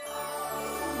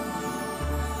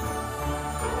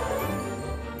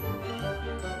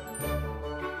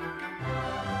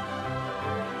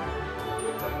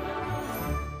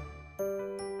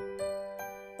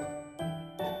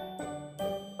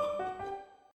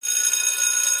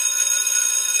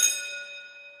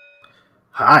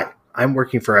Hi, I'm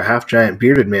working for a half-giant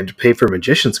bearded man to pay for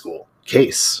magician school.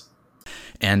 Case.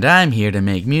 And I'm here to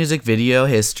make music video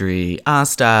history.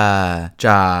 Asta,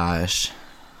 Josh.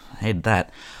 I hated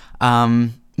that.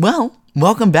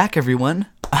 Welcome back, everyone.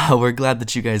 We're glad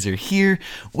that you guys are here.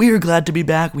 We are glad to be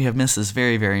back. We have missed this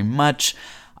very, very much.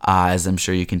 As I'm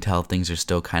sure you can tell, things are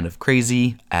still kind of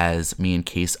crazy as me and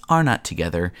Case are not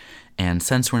together. And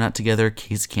since we're not together,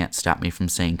 Case can't stop me from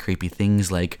saying creepy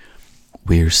things like,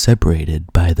 "We're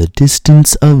separated by the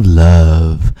distance of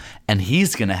love." And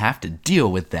he's going to have to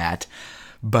deal with that.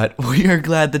 But we are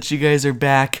glad that you guys are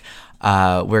back.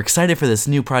 We're excited for this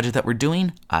new project that we're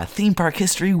doing, Theme Park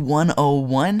History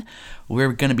 101.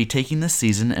 We're going to be taking this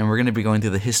season and we're going to be going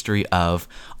through the history of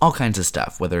all kinds of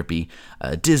stuff, whether it be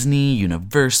Disney,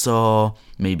 Universal,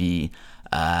 maybe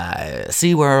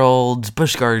SeaWorld,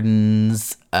 Busch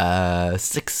Gardens,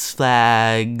 Six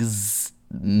Flags,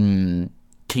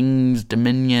 King's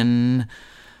Dominion,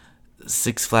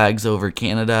 Six Flags over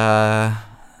Canada,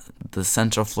 the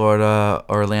Central Florida,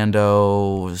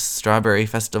 Orlando Strawberry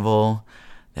Festival.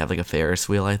 They have like a Ferris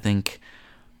wheel, I think.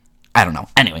 I don't know.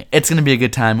 Anyway, it's going to be a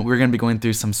good time. We're going to be going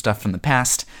through some stuff from the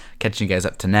past, catching you guys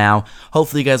up to now.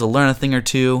 Hopefully you guys will learn a thing or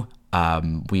two.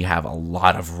 We have a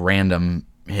lot of random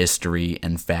history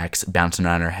and facts bouncing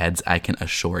around our heads, I can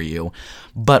assure you.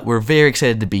 But we're very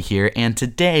excited to be here, and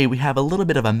today we have a little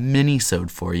bit of a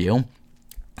minisode for you.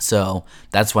 So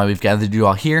that's why we've gathered you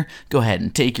all here. Go ahead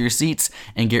and take your seats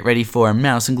and get ready for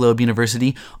Mouse and Globe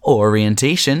University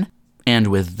orientation. And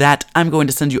with that, I'm going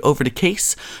to send you over to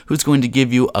Case, who's going to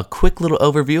give you a quick little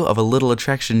overview of a little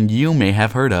attraction you may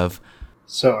have heard of.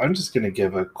 So I'm just going to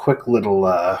give a quick little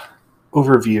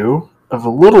overview of a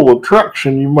little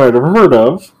attraction you might have heard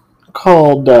of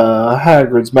called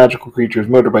Hagrid's Magical Creatures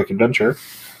Motorbike Adventure,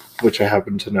 which I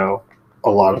happen to know a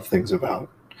lot of things about.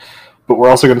 But we're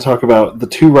also going to talk about the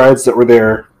two rides that were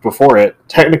there before it.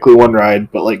 Technically one ride,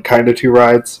 but like kind of two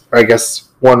rides. Or I guess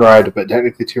one ride, but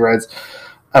technically two rides.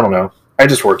 I don't know. I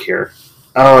just work here.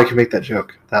 Oh, I can make that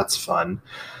joke. That's fun.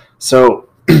 So,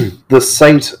 the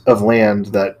site of land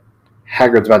that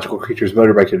Hagrid's Magical Creatures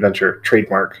Motorbike Adventure,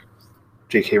 trademark,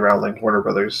 J.K. Rowling, Warner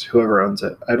Brothers, whoever owns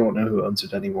it. I don't know who owns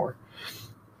it anymore.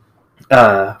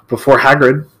 Before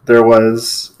Hagrid, there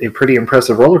was a pretty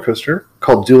impressive roller coaster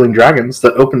called Dueling Dragons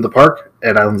that opened the park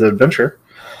at Islands of Adventure.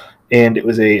 And it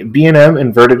was a B&M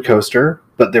inverted coaster,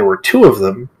 but there were two of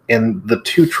them, and the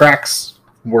two tracks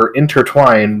were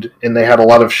intertwined, and they had a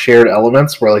lot of shared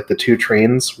elements where like the two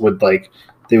trains would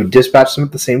they would dispatch them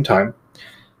at the same time,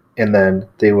 and then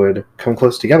they would come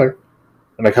close together.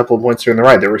 And a couple of points during the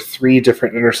ride, there were three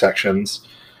different intersections,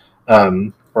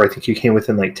 where I think you came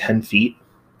within like 10 feet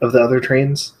of the other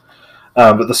trains.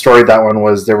 But the story of that one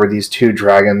was there were these two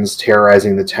dragons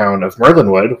terrorizing the town of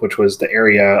Merlinwood, which was the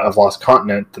area of Lost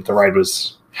Continent that the ride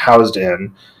was housed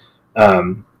in.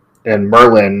 And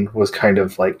Merlin was kind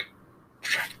of like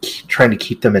trying to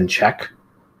keep them in check.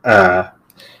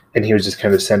 And he was just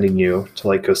kind of sending you to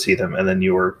like go see them. And then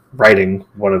you were riding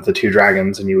one of the two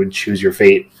dragons and you would choose your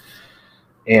fate.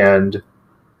 And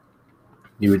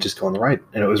you would just go on the ride.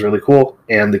 And it was really cool.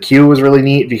 And the queue was really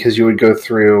neat because you would go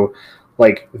through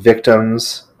like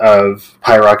victims of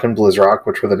Pyrock and Blizzrock,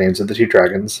 which were the names of the two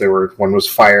dragons. One was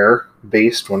fire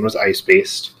based, one was ice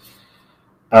based.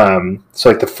 So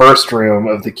like the first room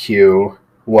of the queue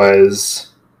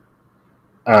was,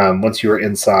 once you were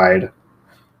inside,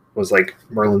 was like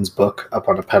Merlin's book up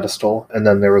on a pedestal, and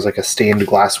then there was like a stained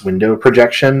glass window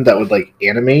projection that would like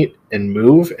animate and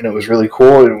move, and it was really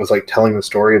cool, and it was like telling the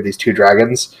story of these two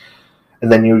dragons. And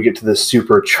then you would get to this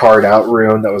super charred out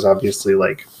room that was obviously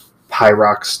like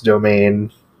Pyrock's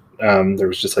domain. There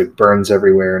was just like burns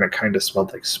everywhere, and it kind of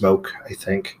smelled like smoke, I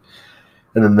think.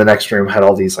 And then the next room had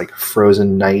all these like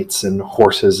frozen knights and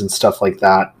horses and stuff like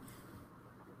that.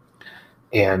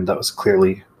 And that was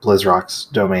clearly Blizzrock's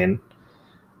domain.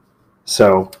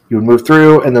 So you would move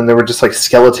through, and then there were just like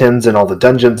skeletons in all the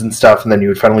dungeons and stuff, and then you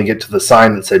would finally get to the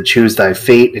sign that said choose thy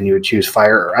fate, and you would choose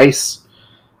fire or ice,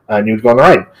 and you would go on the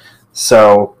ride.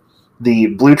 So the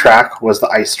blue track was the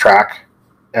ice track,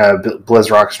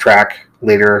 Blizzrock's track,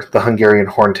 later the Hungarian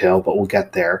Horntail, but we'll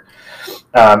get there.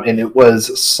 And it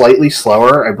was slightly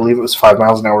slower. I believe it was 5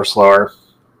 miles an hour slower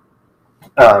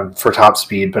for top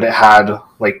speed, but it had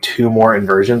like two more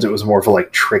inversions. It was more of a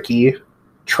like tricky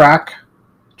track.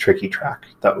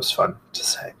 That was fun to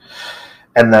say.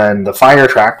 And then the fire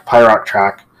track, Pyrock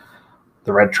track,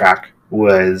 the red track,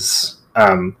 was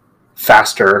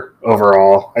faster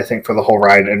overall, I think, for the whole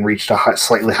ride, and reached a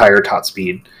slightly higher top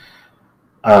speed.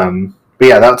 But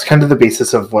yeah, that's kind of the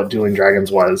basis of what Dueling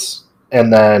Dragons was.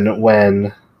 And then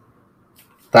when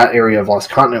that area of Lost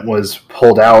Continent was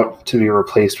pulled out to be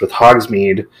replaced with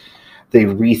Hogsmeade, they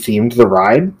rethemed the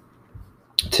ride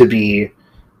to be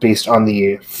based on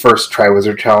the first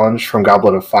Triwizard Challenge from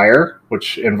Goblet of Fire,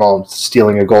 which involved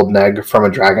stealing a golden egg from a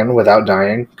dragon without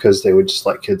dying, because they would just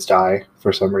let kids die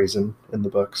for some reason in the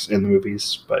books, in the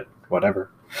movies, but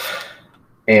whatever.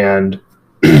 And,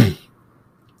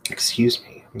 excuse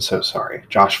me, I'm so sorry.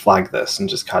 Josh, flag this and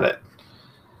just cut it.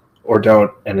 Or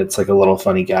don't, and it's like a little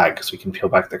funny gag, because we can peel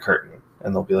back the curtain,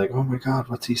 and they'll be like, oh my god,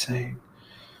 what's he saying?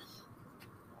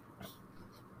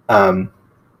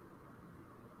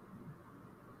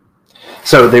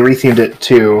 So they rethemed it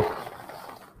to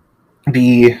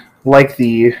be like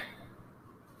the...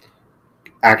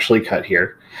 Actually cut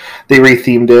here. They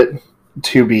rethemed it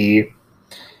to be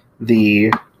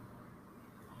the...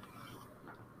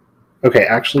 Okay,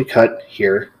 actually cut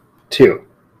here, too.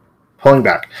 Pulling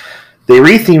back. They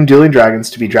rethemed Dueling Dragons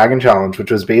to be Dragon Challenge,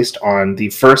 which was based on the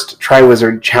first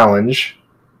Triwizard Challenge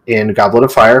in Goblet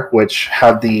of Fire, which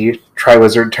had the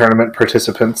Triwizard Tournament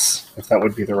participants, if that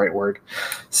would be the right word,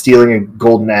 stealing a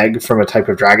golden egg from a type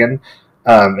of dragon.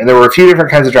 And there were a few different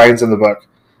kinds of dragons in the book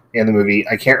and the movie.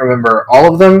 I can't remember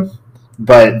all of them,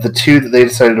 but the two that they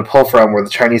decided to pull from were the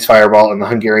Chinese Fireball and the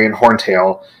Hungarian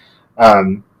Horntail.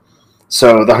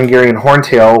 So the Hungarian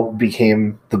Horntail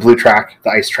became the blue track,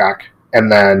 the ice track,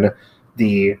 and then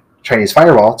the Chinese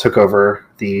Fireball took over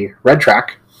the red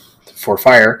track for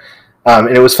fire.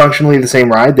 And it was functionally the same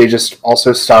ride. They just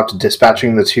also stopped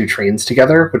dispatching the two trains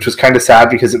together, which was kind of sad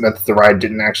because it meant that the ride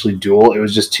didn't actually duel. It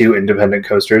was just two independent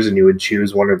coasters, and you would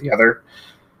choose one or the other.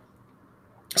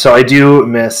 So I do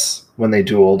miss when they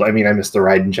dueled. I mean, I miss the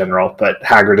ride in general, but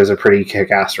Hagrid is a pretty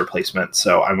kick-ass replacement,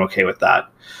 so I'm okay with that.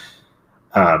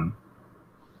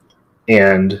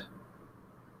 And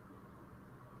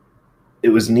it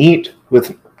was neat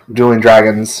with Dueling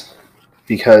Dragons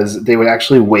because they would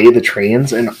actually weigh the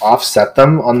trains and offset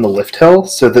them on the lift hill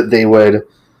so that they would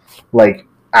like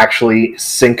actually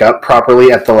sync up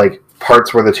properly at the like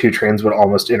parts where the two trains would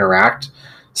almost interact,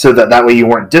 so that way you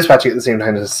weren't dispatching at the same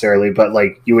time necessarily, but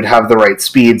like you would have the right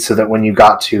speed so that when you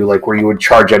got to like where you would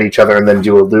charge at each other and then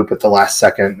do a loop at the last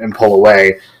second and pull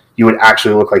away, you would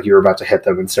actually look like you were about to hit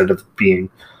them instead of being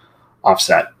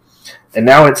offset. And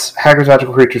now it's Hagrid's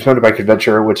Magical Creatures Motorbike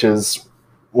Adventure, which is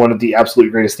one of the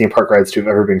absolute greatest theme park rides to have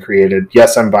ever been created.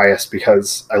 Yes, I'm biased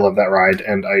because I love that ride,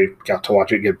 and I got to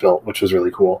watch it get built, which was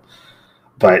really cool.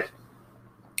 But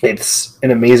it's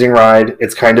an amazing ride.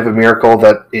 It's kind of a miracle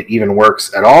that it even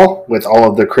works at all, with all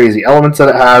of the crazy elements that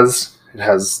it has. It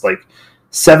has, like,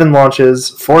 7 launches,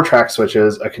 4 track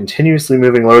switches, a continuously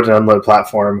moving load and unload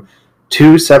platform,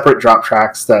 2 separate drop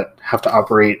tracks that have to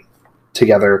operate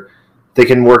together. They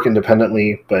can work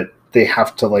independently, but they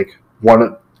have to, like,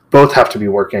 both have to be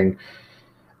working.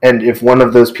 And if one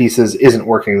of those pieces isn't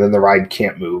working, then the ride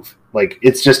can't move. Like,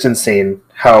 it's just insane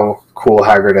how cool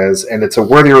Hagrid is, and it's a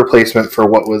worthy replacement for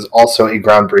what was also a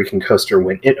groundbreaking coaster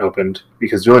when it opened,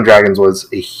 because Dueling Dragons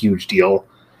was a huge deal.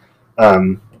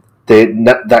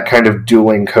 That kind of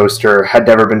dueling coaster had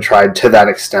never been tried to that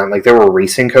extent. Like, there were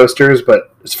racing coasters,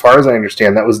 but as far as I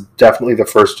understand, that was definitely the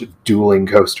first dueling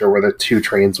coaster where the two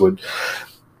trains would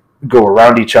go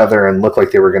around each other and look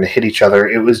like they were going to hit each other.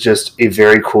 It was just a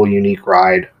very cool, unique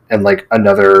ride, and like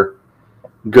another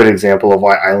good example of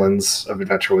why Islands of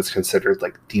Adventure was considered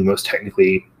like the most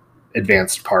technically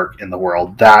advanced park in the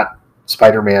world. That,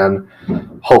 Spider-Man,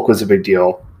 Hulk was a big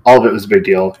deal. All of it was a big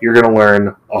deal. You're going to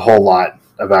learn a whole lot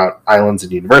about Islands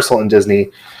and Universal and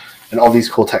Disney and all these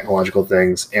cool technological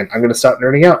things. And I'm going to stop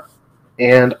nerding out.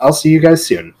 And I'll see you guys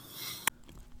soon.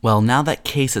 Well, now that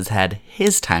Case has had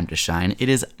his time to shine, it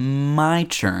is my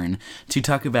turn to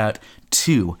talk about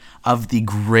 2 of the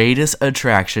greatest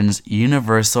attractions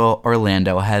Universal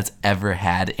Orlando has ever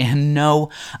had. And no,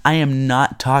 I am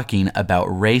not talking about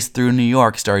Race Through New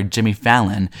York starring Jimmy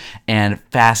Fallon and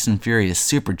Fast and Furious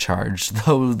Supercharged,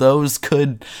 though those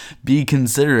could be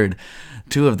considered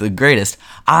 2 of the greatest.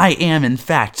 I am, in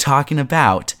fact, talking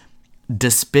about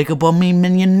Despicable Me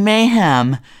Minion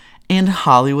Mayhem and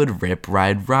Hollywood Rip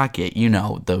Ride Rocket. You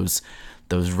know, those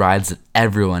rides that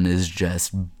everyone is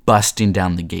just busting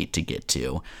down the gate to get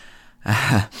to.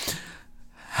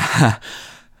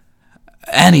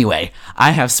 Anyway,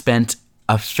 I have spent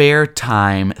a fair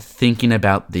time thinking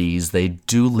about these. They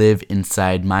do live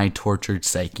inside my tortured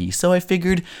psyche, so I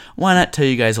figured, why not tell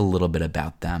you guys a little bit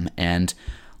about them? And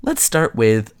let's start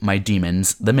with my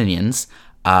demons, the Minions.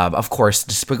 Of course,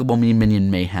 Despicable Me Minion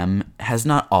Mayhem has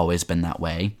not always been that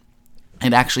way.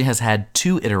 It actually has had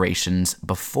 2 iterations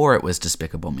before it was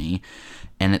Despicable Me,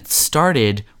 and it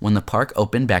started when the park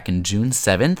opened back in June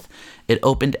 7th. It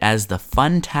opened as the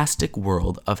Funtastic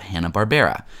World of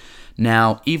Hanna-Barbera.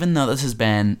 Now, even though this has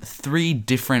been 3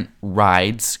 different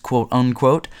rides, quote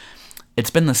unquote, it's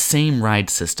been the same ride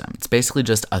system. It's basically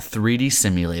just a 3D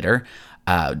simulator,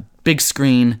 big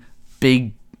screen,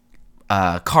 big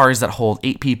cars that hold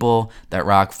 8 people that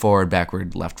rock forward,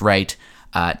 backward, left, right.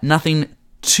 Nothing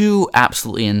too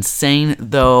absolutely insane,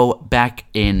 though back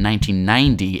in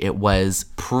 1990 it was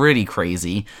pretty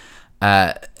crazy.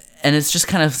 And it's just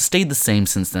kind of stayed the same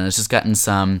since then. It's just gotten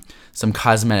some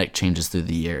cosmetic changes through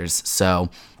the years. So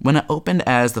when it opened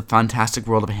as the Fantastic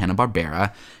World of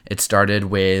Hanna-Barbera, it started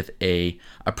with a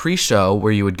pre-show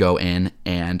where you would go in,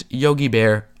 and Yogi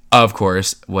Bear, of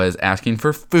course, was asking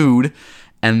for food.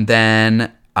 And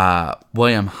then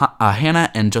William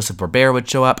Hanna and Joseph Barbera would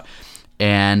show up,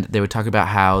 and they would talk about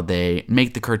how they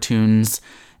make the cartoons,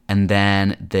 and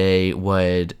then they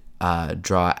would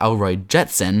draw Elroy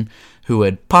Jetson, who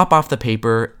would pop off the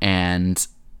paper and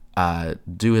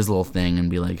do his little thing and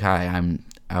be like, "Hi, I'm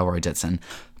Elroy Jetson."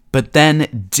 But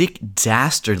then Dick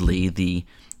Dastardly, the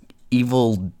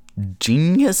evil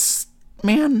genius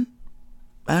man,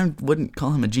 I wouldn't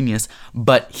call him a genius,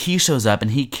 but he shows up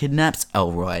and he kidnaps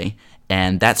Elroy,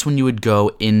 and that's when you would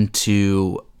go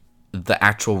into the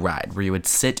actual ride, where you would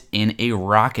sit in a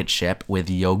rocket ship with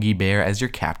Yogi Bear as your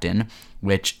captain,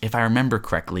 which, if I remember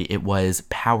correctly, it was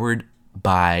powered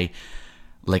by,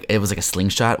 it was like a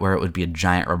slingshot where it would be a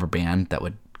giant rubber band that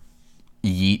would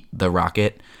yeet the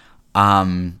rocket.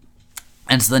 And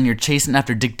so then you're chasing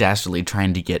after Dick Dastardly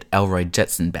trying to get Elroy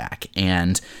Jetson back,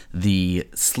 and the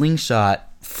slingshot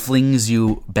flings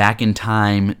you back in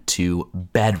time to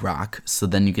Bedrock, so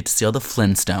then you get to see all the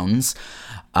Flintstones.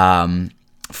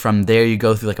 From there you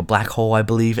go through like a black hole, I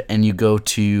believe, and you go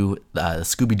to the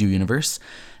Scooby-Doo universe,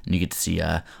 and you get to see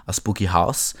a spooky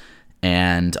house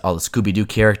and all the Scooby-Doo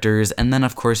characters, and then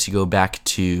of course you go back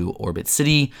to Orbit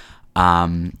City,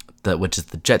 which is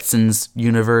the Jetsons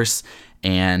universe,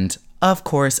 and of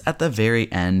course at the very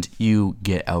end you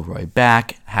get Elroy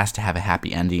back. Has to have a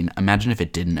happy ending. Imagine if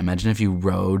it didn't. Imagine if you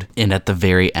rode and at the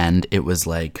very end it was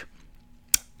like,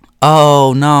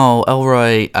 "Oh no,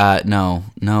 Elroy, no,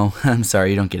 I'm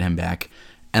sorry, you don't get him back,"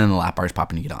 and then the lap bars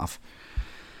pop and you get off.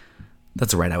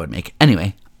 That's a ride I would make.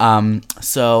 Anyway,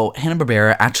 so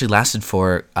Hanna-Barbera actually lasted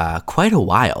for quite a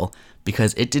while,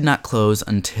 because it did not close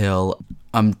until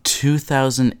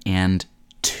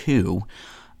 2002,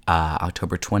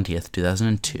 October 20th,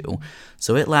 2002.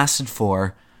 So it lasted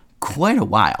for quite a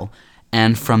while,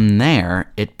 and from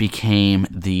there it became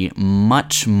the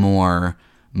much more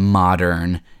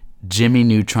modern Jimmy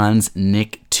Neutron's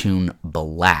Nicktoon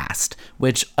Blast,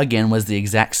 which again was the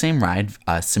exact same ride,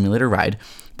 simulator ride,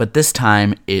 but this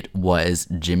time it was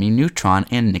Jimmy Neutron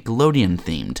and Nickelodeon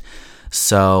themed.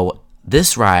 So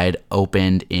this ride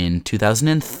opened in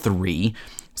 2003,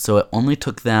 so it only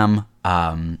took them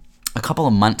a couple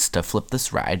of months to flip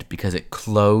this ride, because it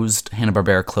closed,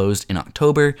 Hanna-Barbera closed in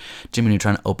October, Jimmy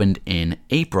Neutron opened in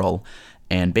April,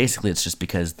 and basically it's just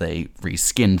because they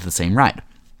reskinned the same ride.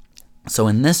 So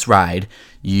in this ride,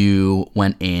 you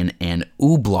went in, and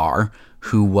Ooblar,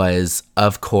 who was,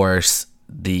 of course,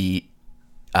 the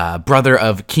brother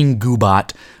of King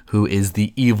Goobot, who is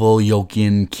the evil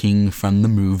Yokian king from the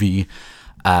movie,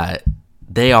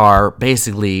 they are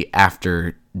basically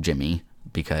after Jimmy,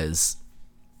 because,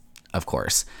 of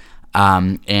course.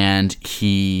 And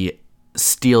he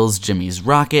steals Jimmy's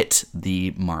rocket,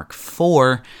 the Mark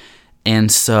IV,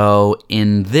 and so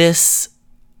in this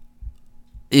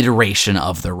iteration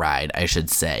of the ride, I should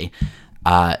say,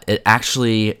 it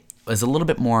actually is a little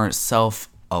bit more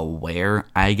self-aware,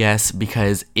 I guess,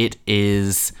 because it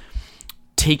is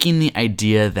taking the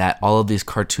idea that all of these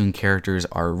cartoon characters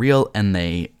are real and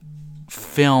they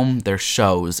film their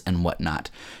shows and whatnot,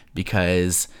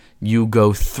 because you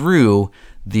go through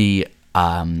the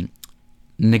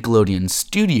Nickelodeon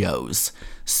studios,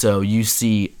 so you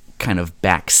see kind of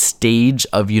backstage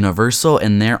of Universal,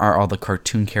 and there are all the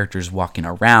cartoon characters walking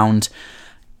around.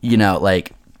 You know,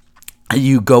 like,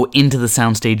 you go into the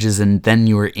sound stages and then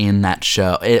you were in that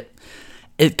show.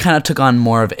 It kind of took on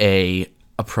more of a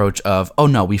approach of, oh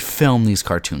no, we film these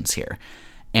cartoons here.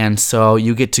 And so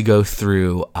you get to go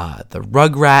through the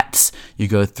Rugrats, you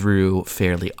go through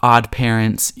Fairly Odd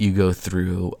Parents, you go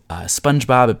through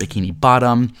SpongeBob at Bikini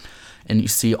Bottom, and you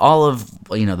see all of,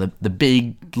 you know, the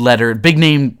big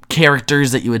name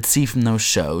characters that you would see from those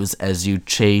shows as you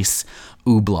chase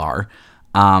Ooblar.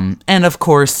 And of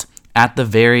course, at the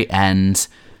very end,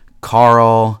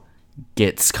 Carl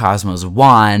gets Cosmo's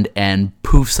wand, and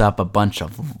poofs up a bunch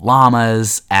of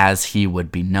llamas, as he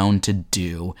would be known to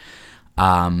do.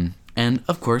 And,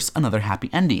 of course, another happy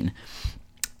ending.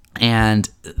 And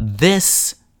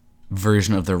this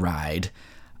version of the ride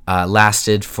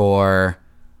lasted for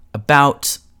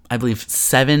about, I believe,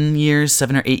 7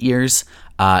 or 8 years.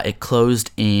 It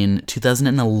closed in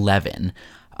 2011.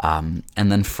 And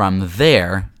then from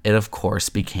there, it, of course,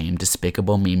 became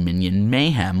Despicable Me Minion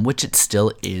Mayhem, which it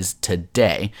still is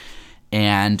today.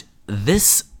 And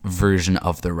this version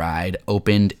of the ride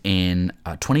opened in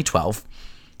 2012.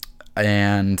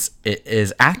 And it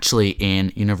is actually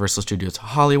in Universal Studios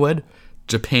Hollywood,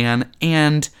 Japan,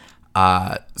 and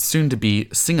soon to be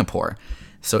Singapore.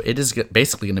 So it is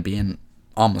basically going to be in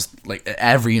almost like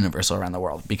every Universal around the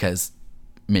world because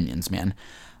Minions, man.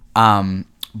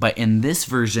 But in this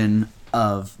version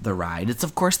of the ride, it's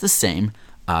of course the same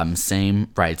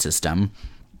ride system,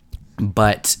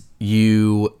 but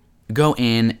you go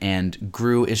in and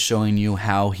Gru is showing you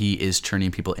how he is turning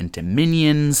people into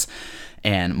minions.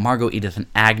 And Margot, Edith, and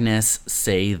Agnes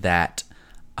say that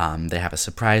they have a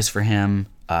surprise for him,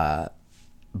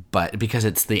 but because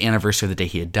it's the anniversary of the day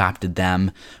he adopted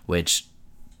them, which,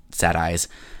 sad eyes,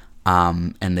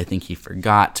 and they think he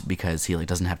forgot because he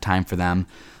doesn't have time for them.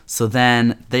 So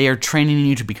then they are training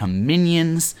you to become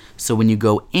minions. So when you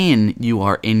go in, you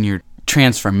are in your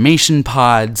transformation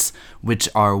pods, which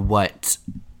are what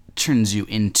turns you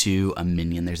into a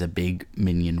minion. There's a big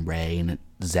minion ray, and it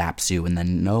zaps you, and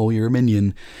then you're a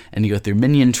minion, and you go through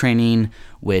minion training,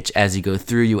 which as you go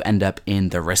through you end up in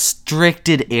the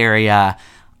restricted area,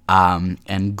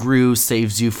 and Gru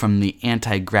saves you from the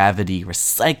anti-gravity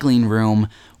recycling room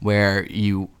where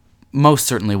you most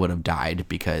certainly would have died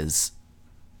because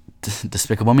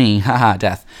Despicable Me, haha,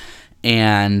 death.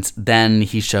 And then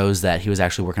he shows that he was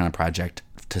actually working on a project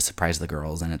to surprise the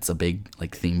girls, and it's a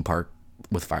big theme park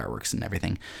with fireworks and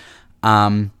everything.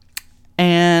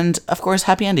 And, of course,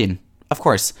 happy ending. Of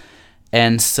course.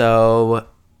 And so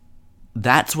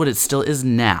that's what it still is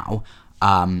now.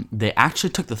 They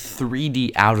actually took the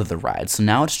 3D out of the ride, so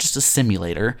now it's just a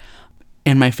simulator.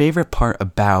 And my favorite part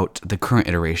about the current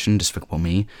iteration, Despicable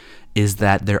Me, is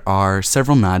that there are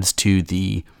several nods to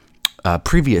the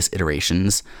previous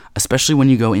iterations, especially when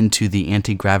you go into the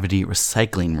anti-gravity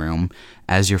recycling room.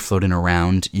 As you're floating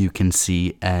around, you can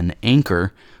see an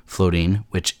anchor floating,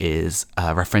 which is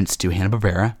a reference to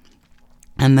Hanna-Barbera.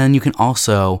 And then you can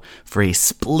also, for a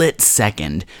split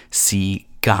second, see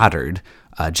Goddard,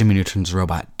 Jimmy Neutron's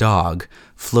robot dog,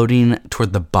 floating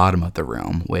toward the bottom of the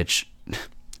room, which,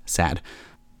 sad.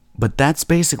 But that's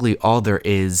basically all there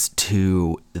is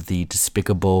to the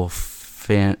Despicable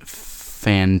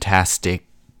Fantastic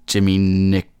Jimmy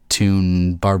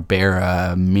Nicktoon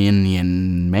Barbera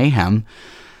Minion Mayhem.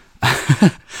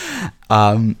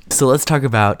 So let's talk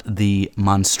about the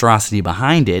monstrosity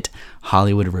behind it,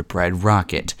 Hollywood Rip Ride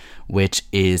Rocket, which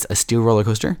is a steel roller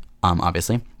coaster,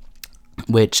 obviously,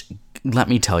 which, let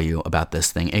me tell you about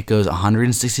this thing. It goes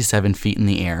 167 feet in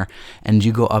the air, and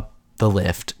you go up the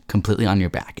lift completely on your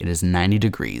back. It is 90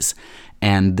 degrees,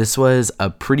 and this was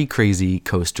a pretty crazy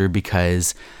coaster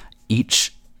because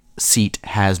each seat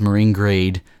has marine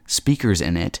grade speakers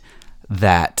in it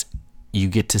that you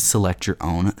get to select your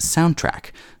own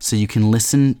soundtrack. So you can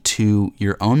listen to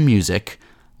your own music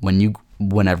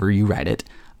whenever you ride it.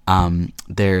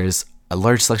 There's a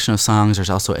large selection of songs. There's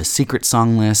also a secret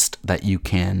song list that you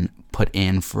can put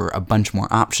in for a bunch more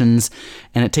options.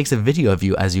 And it takes a video of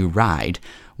you as you ride,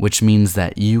 which means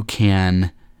that you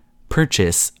can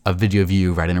purchase a video of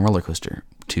you riding a roller coaster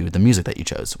to the music that you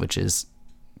chose, which is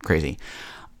crazy.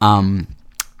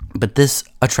 But this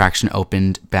attraction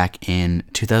opened back in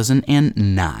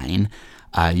 2009.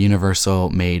 Universal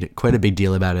made quite a big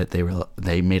deal about it.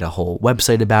 They made a whole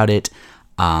website about it.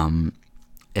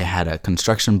 It had a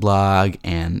construction blog,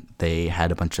 and they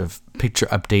had a bunch of picture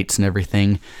updates and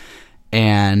everything.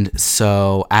 And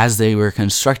so as they were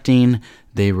constructing,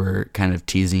 they were kind of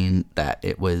teasing that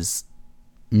it was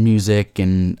music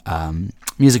and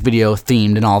music video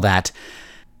themed and all that.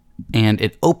 And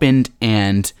it opened,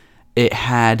 and it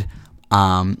had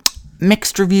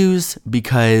mixed reviews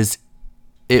because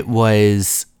it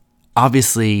was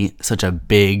obviously such a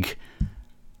big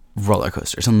roller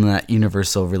coaster, something that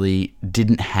Universal really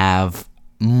didn't have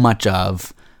much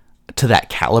of to that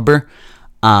caliber.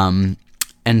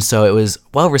 And so it was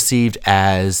well received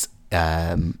as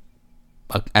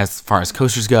far as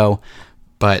coasters go,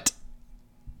 but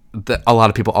a lot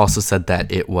of people also said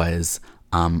that it was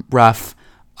rough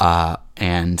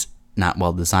and not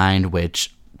well designed,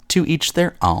 which to each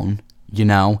their own,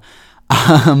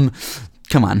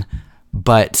 come on.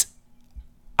 But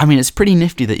I mean, it's pretty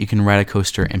nifty that you can ride a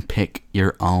coaster and pick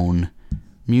your own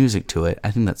music to it.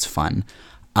 I think that's fun.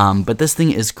 But this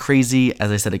thing is crazy.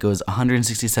 As I said, it goes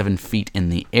 167 feet in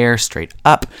the air straight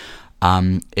up.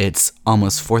 It's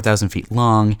almost 4,000 feet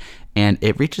long, and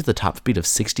it reaches the top speed of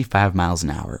 65 miles an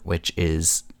hour, which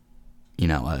is,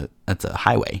 that's a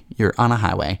highway. You're on a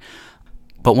highway.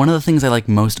 But one of the things I like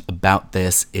most about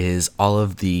this is all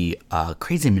of the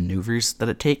crazy maneuvers that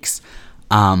it takes,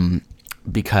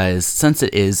 because since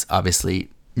it is obviously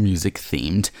music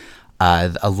themed,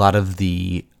 a lot of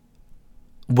the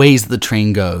ways the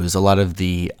train goes, a lot of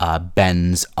the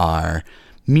bends are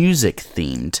music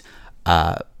themed.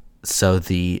 So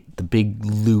the big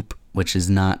loop, which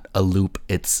is not a loop,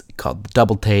 it's called the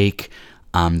double take.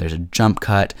 There's a jump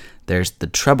cut. There's the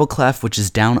treble clef, which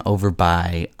is down over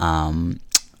by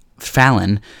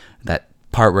Fallon, that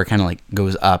part where it kind of like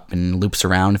goes up and loops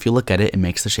around. If you look at it, it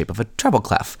makes the shape of a treble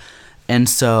clef. And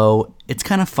so it's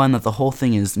kind of fun that the whole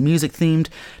thing is music themed.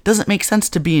 Doesn't make sense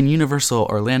to be in Universal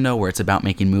Orlando where it's about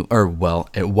making it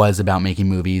was about making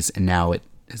movies, and now it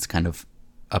is kind of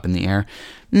up in the air.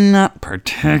 Not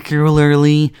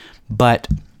particularly, but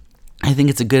I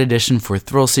think it's a good addition for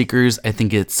thrill seekers. I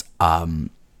think it's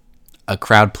a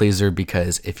crowd pleaser,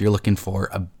 because if you're looking for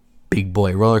a big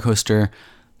boy roller coaster,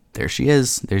 there she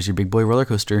is. There's your big boy roller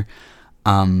coaster.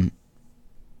 That's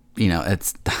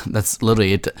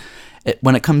literally it.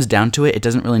 When it comes down to it, it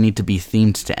doesn't really need to be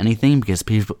themed to anything, because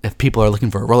if people are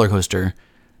looking for a roller coaster,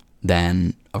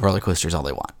 then a roller coaster is all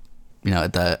they want.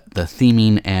 The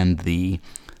theming and the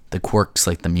quirks,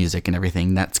 like the music and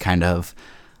everything, that's kind of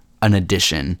an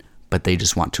addition, but they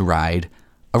just want to ride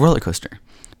a roller coaster.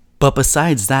 But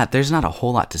besides that, there's not a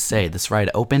whole lot to say. This ride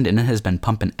opened and it has been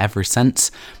pumping ever since.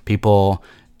 People,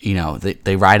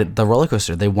 they ride the roller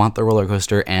coaster. They want the roller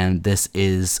coaster, and this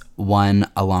is one,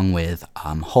 along with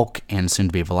Hulk and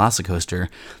soon-to-be Velocicoaster,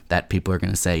 that people are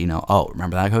going to say, oh,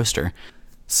 remember that coaster?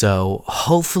 So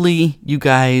hopefully you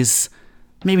guys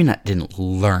didn't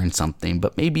learn something,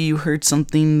 but maybe you heard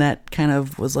something that kind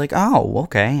of was like, oh,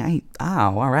 okay,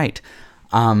 all right.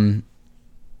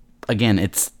 Again,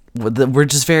 we're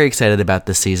just very excited about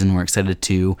this season. We're excited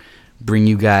to bring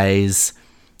you guys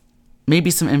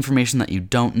maybe some information that you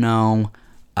don't know,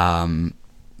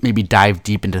 maybe dive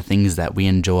deep into things that we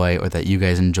enjoy or that you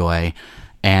guys enjoy,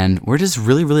 and we're just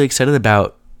really, really excited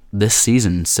about this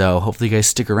season. So hopefully you guys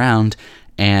stick around,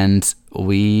 and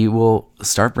we will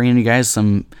start bringing you guys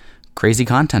some crazy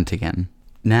content again.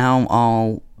 Now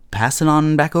I'll pass it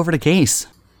on back over to Case.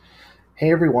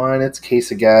 Hey everyone, it's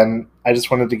Case again. I just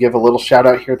wanted to give a little shout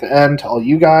out here at the end to all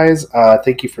you guys.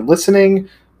 Thank you for listening.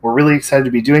 We're really excited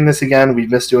to be doing this again. We've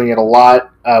missed doing it a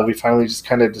lot. We finally just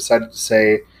kind of decided to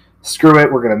say, screw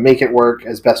it, we're going to make it work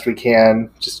as best we can.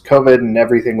 Just COVID and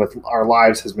everything with our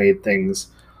lives has made things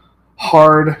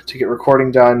hard to get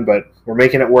recording done, but we're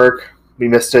making it work. We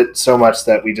missed it so much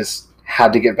that we just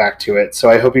had to get back to it. So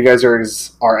I hope you guys are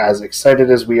as excited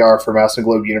as we are for Mouse and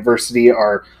Globe University,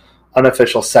 our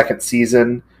unofficial second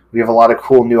season. We have a lot of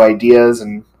cool new ideas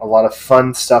and a lot of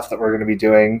fun stuff that we're going to be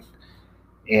doing.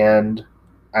 And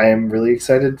I am really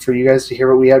excited for you guys to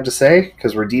hear what we have to say,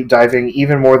 because we're deep diving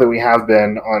even more than we have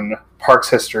been on parks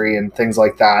history and things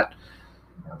like that.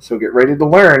 So get ready to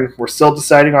learn. We're still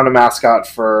deciding on a mascot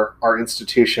for our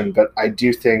institution, but I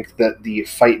do think that the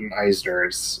Fightin'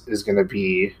 Eisners is going to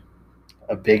be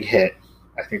a big hit.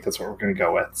 I think that's what we're going to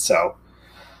go with. So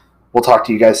we'll talk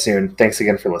to you guys soon. Thanks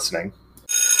again for listening.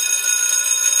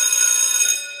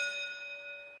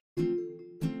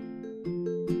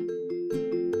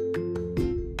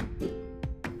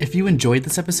 If you enjoyed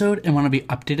this episode and want to be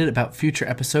updated about future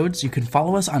episodes, you can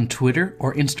follow us on Twitter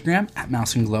or Instagram at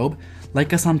Mouse and Globe,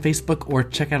 like us on Facebook, or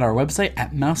check out our website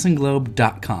at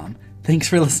mouseandglobe.com. Thanks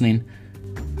for listening.